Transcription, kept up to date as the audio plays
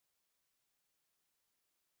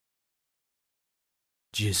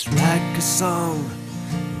Just like a song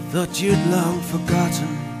you thought you'd long forgotten.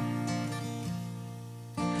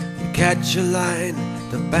 You catch a line,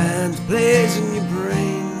 the band plays in your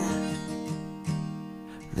brain.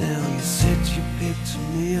 Now you said you picked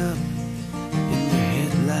me up in your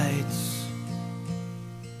headlights.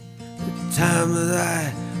 The time that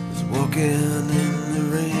I was walking in the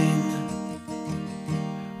rain.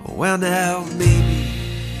 Well now maybe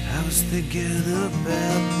I was thinking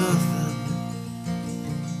about nothing.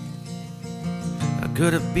 I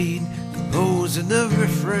could have been composing a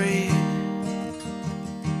refrain.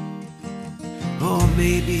 Or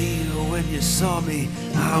maybe when you saw me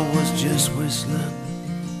I was just whistling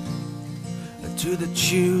to the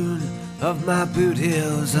tune of my boot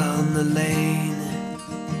heels on the lane.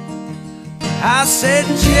 I said,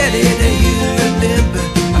 Jenny, do you remember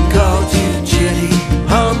I called you Jenny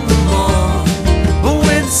on the moor?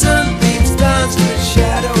 When sunbeams dance with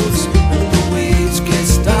shadows and the waves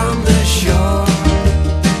kissed on the shore.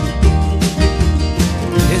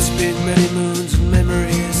 It's been many moons and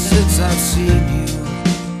memories since I've seen you.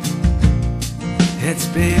 It's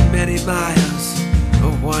been many miles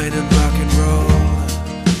of wine and rock and roll.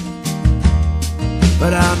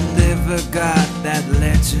 But I never got that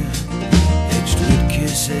letter edged with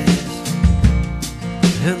kisses,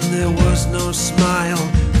 and there was no smile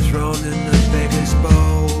thrown in the beggar's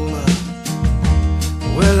bowl.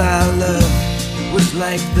 Well, our love was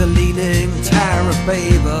like the leaning Tower of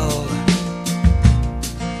Babel.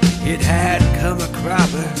 It had come a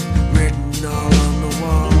cropper written all on the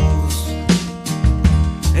walls,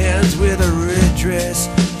 and with a red dress,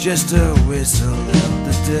 just a whistle of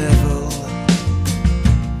the devil,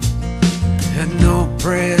 and no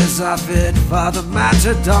prayers offered for the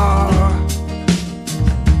matador.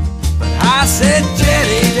 But I said,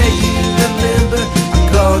 Jenny, do you remember I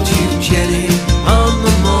called you Jenny on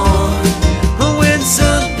the moor? When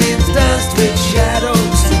sunbeams danced with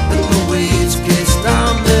shadows and the waves kissed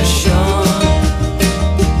on the shore.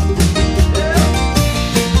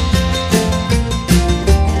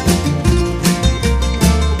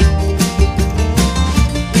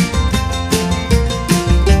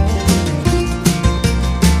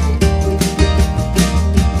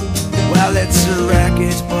 Well, it's a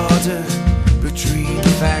ragged border between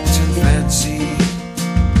fact and fancy,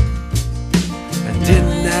 and in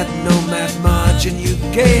that nomad margin you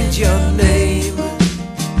gained your name.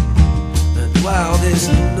 And while there's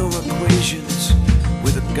no equations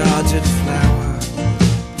with a garden flower,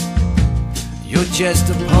 you're just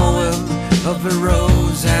a poem of a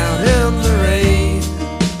rose out in the rain.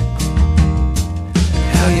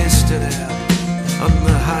 How you stood out on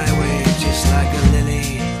the highway just like a lily.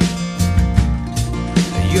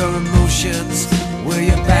 Your emotions were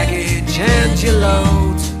your baggage and your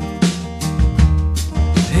load,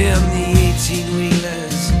 and the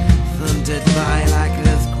 18-wheelers thundered by like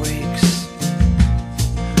earthquakes.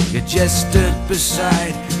 You just stood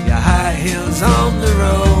beside your high heels on the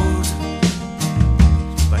road.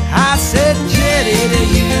 But I said, Jenny, do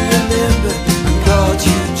you remember I called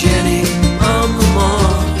you Jenny on the moor?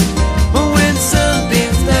 When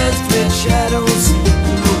sunbeams danced with shadows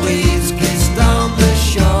and the waves kissed on the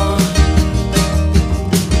shore.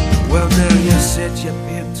 Well, now you said you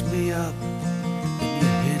picked me up in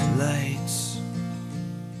your headlights,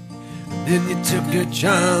 and then you took a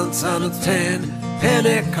chance on a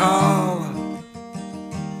 10-penny call.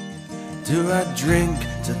 Do I drink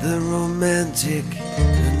to the romantic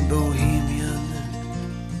and bohemian,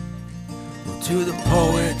 or to the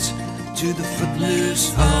poet, to the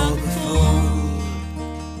footloose or the fool?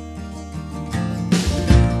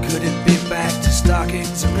 Could it be back to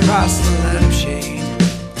stockings across the lampshade,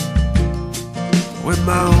 when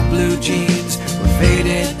my old blue jeans were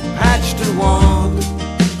faded, patched and worn,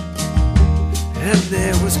 and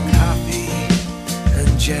there was coffee and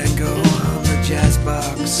Django on the jazz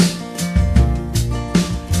box,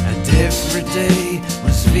 and every day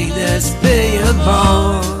was Venus being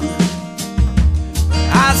born?